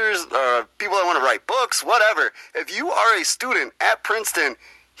painters, people that want to write books, whatever. If you are a student at Princeton,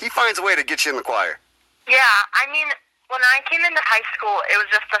 he finds a way to get you in the choir. Yeah, I mean, when I came into high school, it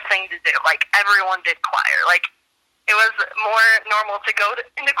was just a thing to do. Like, everyone did choir. Like, it was more normal to go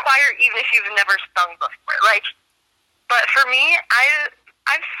into choir even if you've never sung before. Like, but for me, I've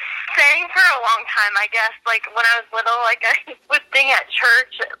sang for a long time, I guess. Like, when I was little, like, I would sing at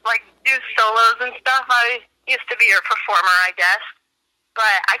church, like, do solos and stuff. I used to be a performer, I guess.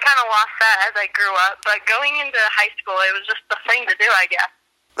 But I kind of lost that as I grew up. But going into high school, it was just the thing to do, I guess.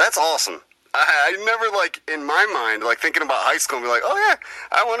 That's awesome. I never, in my mind, thinking about high school and be like, oh, yeah,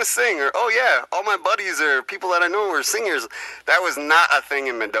 I want to sing. Or, oh, yeah, all my buddies or people that I know were singers. That was not a thing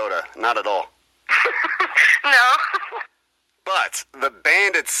in Mendota. Not at all. No. But the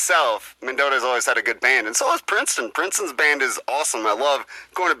band itself, Mendota's always had a good band. And so has Princeton. Princeton's band is awesome. I love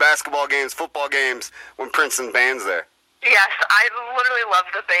going to basketball games, football games when Princeton band's there. Yes, I literally love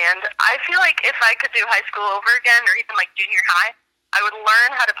the band. I feel like if I could do high school over again or even, junior high, I would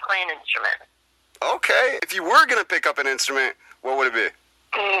learn how to play an instrument. Okay. If you were going to pick up an instrument, what would it be?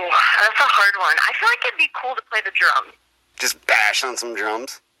 Ooh, that's a hard one. I feel like it'd be cool to play the drums. Just bash on some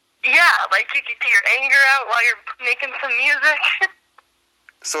drums? Yeah, you could get your anger out while you're making some music.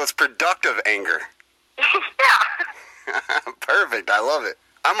 So it's productive anger. Yeah. Perfect. I love it.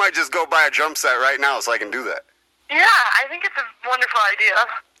 I might just go buy a drum set right now so I can do that. Yeah, I think it's a wonderful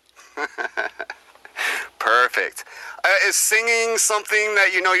idea. Perfect. Is singing something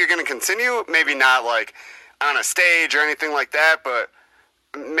that you know you're going to continue? Maybe not on a stage or anything like that, but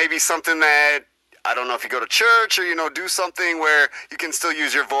maybe something that, I don't know if you go to church or, do something where you can still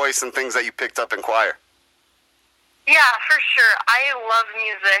use your voice and things that you picked up in choir. Yeah, for sure. I love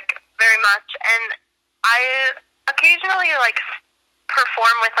music very much, and I occasionally,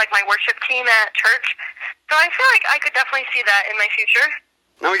 perform with, my worship team at church, so I feel like I could definitely see that in my future.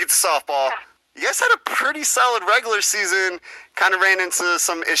 Now we get to softball. Yeah. You guys had a pretty solid regular season, kind of ran into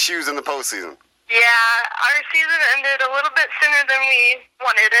some issues in the postseason. Yeah, our season ended a little bit sooner than we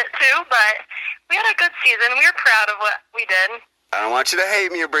wanted it to, but we had a good season. We were proud of what we did. I don't want you to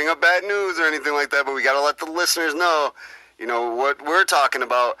hate me or bring up bad news or anything like that, but we got to let the listeners know, what we're talking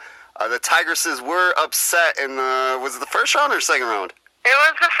about. The Tigresses were upset in was it the first round or second round? It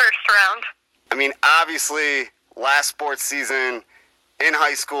was the first round. I mean, obviously, last sports season in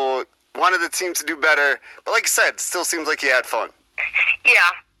high school, wanted the team to do better, but like I said, still seems like you had fun.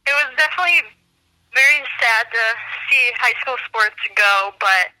 Yeah, it was definitely very sad to see high school sports go,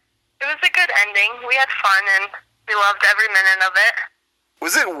 but it was a good ending. We had fun, and we loved every minute of it.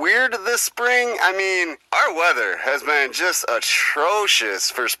 Was it weird this spring? I mean, our weather has been just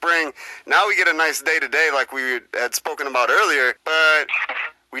atrocious for spring. Now we get a nice day-to-day like we had spoken about earlier, but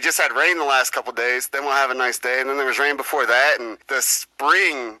we just had rain the last couple days. Then we'll have a nice day, and then there was rain before that, and the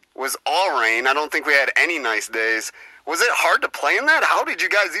spring was all rain. I don't think we had any nice days. Was it hard to play in that? How did you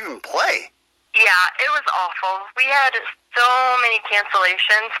guys even play? Yeah, it was awful. We had so many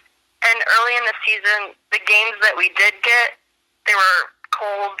cancellations, and early in the season, the games that we did get, they were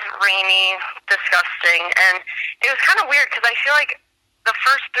cold, rainy, disgusting, and it was kind of weird because I feel like the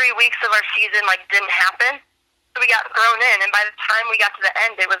first 3 weeks of our season didn't happen, so we got thrown in, and by the time we got to the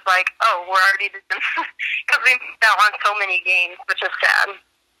end, it was oh, we're already done because we missed out on so many games, which is sad.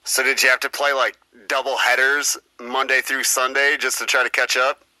 So did you have to play double headers Monday through Sunday just to try to catch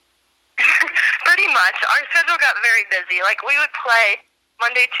up? Pretty much. Our schedule got very busy. We would play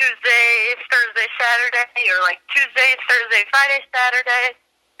Monday, Tuesday, Thursday, Saturday, or Tuesday, Thursday, Friday, Saturday.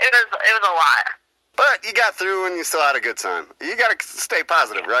 It was a lot. But you got through and you still had a good time. You got to stay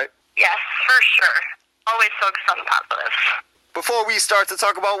positive, right? Yes, for sure. Always focus on the positive. Before we start to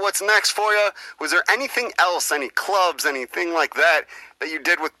talk about what's next for you, was there anything else, any clubs, anything like that you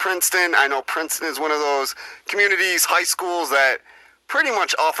did with Princeton? I know Princeton is one of those communities, high schools that pretty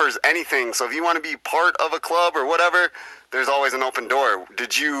much offers anything. So if you want to be part of a club or whatever, there's always an open door.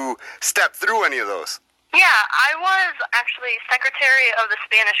 Did you step through any of those? Yeah, I was actually secretary of the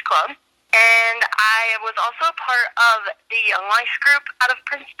Spanish club, and I was also a part of the Young Life group out of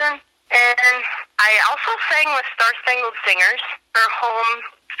Princeton, and I also sang with Star Spangled Singers for home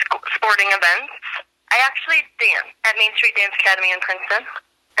sporting events. I actually danced at Main Street Dance Academy in Princeton,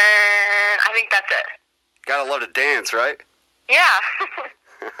 and I think that's it. Gotta love to dance, right? Yeah.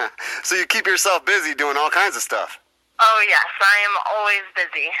 So you keep yourself busy doing all kinds of stuff. Oh, yes, I am always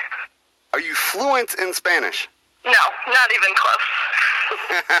busy. Are you fluent in Spanish? No, not even close.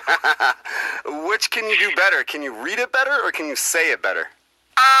 Which can you do better? Can you read it better or can you say it better?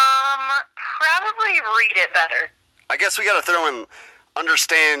 Probably read it better. I guess we gotta throw in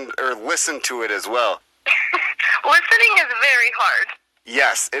understand or listen to it as well. Listening is very hard.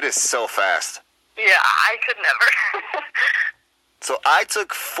 Yes, it is so fast. Yeah, I could never. So I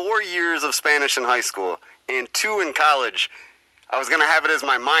took 4 years of Spanish in high school and 2 in college. I was going to have it as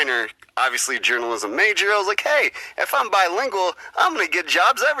my minor, obviously journalism major. I was like, hey, if I'm bilingual, I'm going to get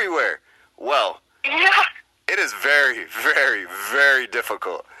jobs everywhere. Well, Yeah. it is very, very, very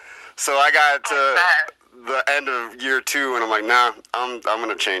difficult. So I got to the end of year 2 and I'm like, nah, I'm going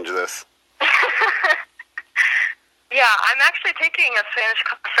to change this. Yeah, I'm actually taking a Spanish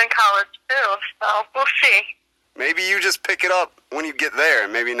class in college too, so we'll see. Maybe you just pick it up when you get there,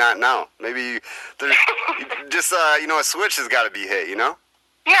 and maybe not now. Maybe there's just, a switch has got to be hit, you know?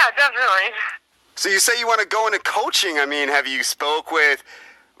 Yeah, definitely. So you say you want to go into coaching. I mean, have you spoke with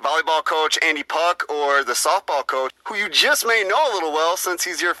volleyball coach Andy Puck or the softball coach, who you just may know a little well since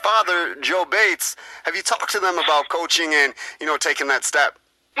he's your father, Joe Bates? Have you talked to them about coaching and, taking that step?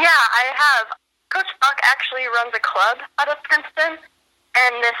 Yeah, I have. Coach Buck actually runs a club out of Princeton,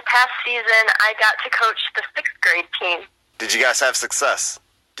 and this past season I got to coach the 6th grade team. Did you guys have success?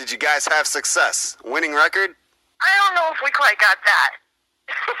 Winning record? I don't know if we quite got that.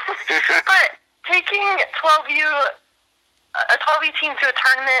 But taking a 12U team to a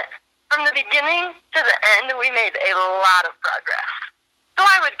tournament, from the beginning to the end, we made a lot of progress. So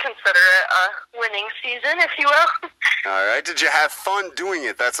I would consider it a winning season, if you will. All right. Did you have fun doing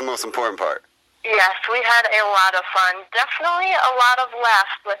it? That's the most important part. Yes, we had a lot of fun. Definitely a lot of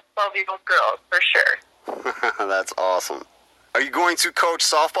laughs with 12-year-old girls, for sure. That's awesome. Are you going to coach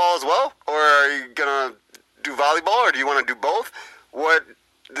softball as well? Or are you going to do volleyball? Or do you want to do both? What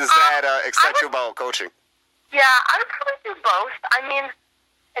does that excite you about coaching? Yeah, I would probably do both. I mean,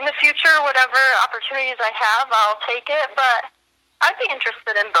 in the future, whatever opportunities I have, I'll take it. But I'd be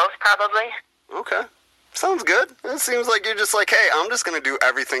interested in both, probably. Okay. Sounds good. It seems like you're just like, hey, I'm just going to do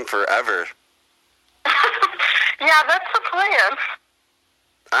everything forever. Yeah, that's the plan.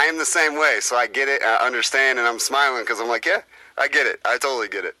 I am the same way, so I get it, I understand, and I'm smiling because I'm like, yeah, I get it. I totally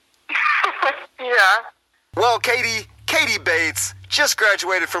get it. Yeah. Well, Katie Bates just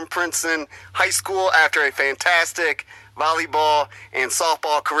graduated from Princeton High School after a fantastic volleyball and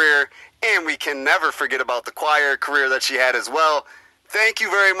softball career, and we can never forget about the choir career that she had as well. Thank you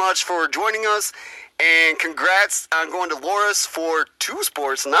very much for joining us, and congrats on going to Loras for 2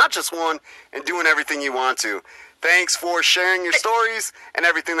 sports, not just 1, and doing everything you want to. Thanks for sharing your stories and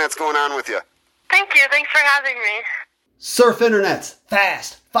everything that's going on with you. Thank you. Thanks for having me. Surf Internet's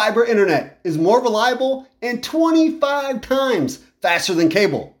fast fiber internet is more reliable and 25 times faster than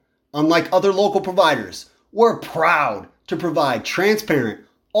cable. Unlike other local providers, we're proud to provide transparent,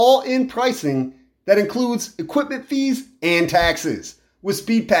 all-in pricing that includes equipment fees and taxes. With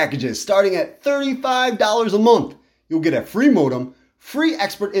speed packages starting at $35 a month, you'll get a free modem, free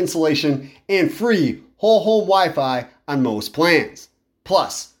expert installation, and free whole home Wi-Fi on most plans.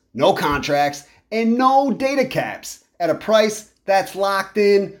 Plus, no contracts and no data caps at a price that's locked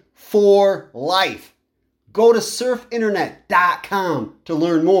in for life. Go to surfinternet.com to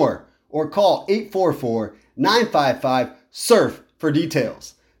learn more or call 844-955-SURF for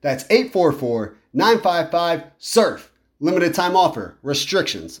details. That's 844-955-SURF. Limited time offer.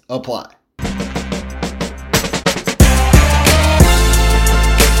 Restrictions apply.